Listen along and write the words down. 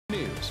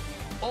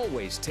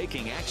always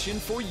taking action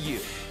for you.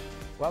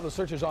 Well, the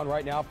search is on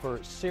right now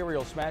for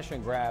serial smash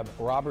and grab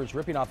robbers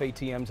ripping off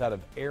ATMs out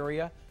of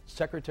area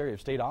Secretary of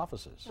State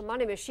offices. The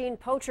money machine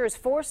poachers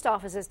forced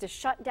offices to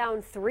shut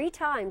down 3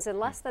 times in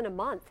less than a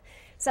month.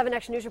 7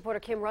 Action News reporter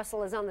Kim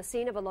Russell is on the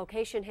scene of a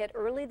location hit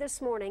early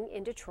this morning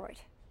in Detroit.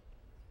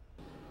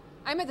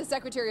 I'm at the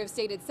Secretary of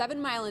State at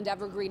 7 Mile and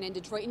Evergreen in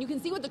Detroit, and you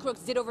can see what the crooks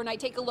did overnight.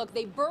 Take a look.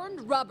 They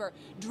burned rubber,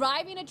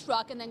 driving a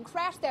truck, and then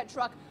crashed that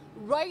truck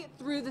right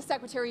through the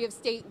Secretary of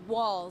State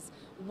walls.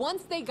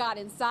 Once they got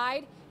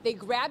inside, they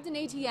grabbed an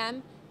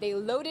ATM, they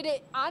loaded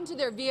it onto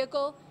their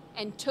vehicle,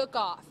 and took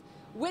off.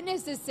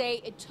 Witnesses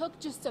say it took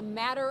just a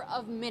matter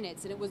of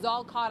minutes, and it was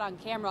all caught on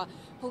camera.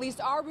 Police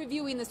are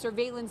reviewing the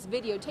surveillance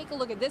video. Take a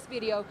look at this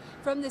video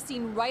from the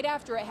scene right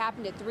after it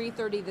happened at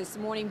 3:30 this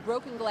morning.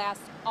 Broken glass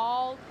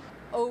all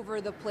over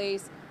the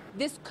place.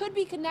 This could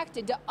be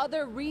connected to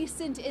other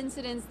recent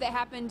incidents that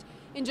happened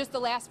in just the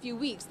last few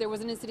weeks. There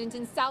was an incident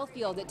in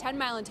Southfield at 10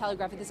 Mile and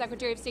Telegraph at the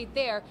Secretary of State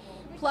there.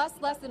 Plus,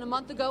 less than a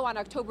month ago on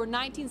October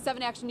 19th,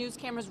 7 Action News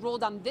cameras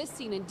rolled on this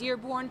scene in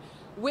Dearborn.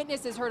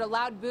 Witnesses heard a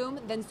loud boom,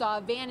 then saw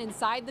a van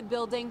inside the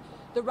building.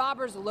 The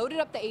robbers loaded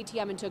up the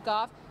ATM and took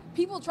off.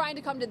 People trying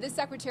to come to this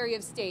Secretary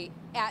of State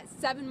at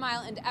 7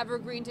 Mile and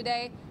Evergreen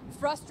today,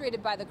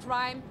 frustrated by the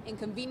crime,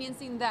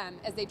 inconveniencing them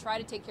as they try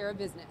to take care of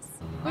business.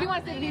 What do you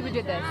want to say to the people who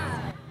did this?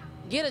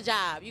 Get a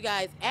job, you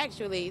guys.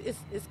 Actually,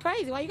 it's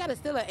crazy. Why you got to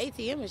steal an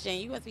ATM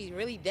machine? You must be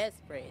really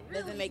desperate. It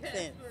doesn't make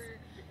sense.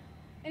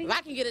 If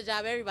I can get a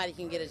job, everybody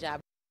can get a job.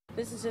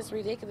 This is just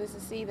ridiculous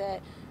to see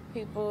that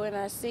people in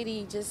our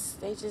city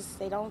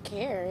they don't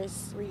care.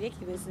 It's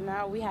ridiculous. And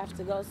now we have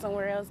to go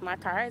somewhere else. My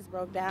car is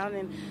broke down,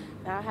 and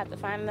now I have to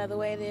find another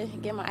way to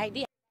get my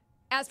ID.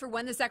 As for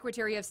when the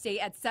Secretary of State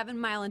at 7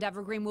 Mile and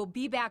Evergreen will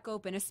be back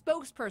open, a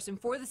spokesperson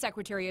for the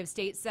Secretary of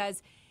State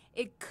says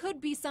it could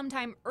be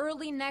sometime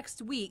early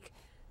next week.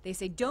 They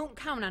say don't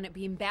count on it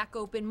being back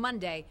open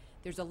Monday.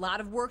 There's a lot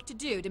of work to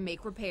do to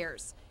make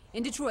repairs.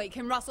 In Detroit,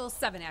 Kim Russell,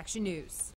 7 Action News.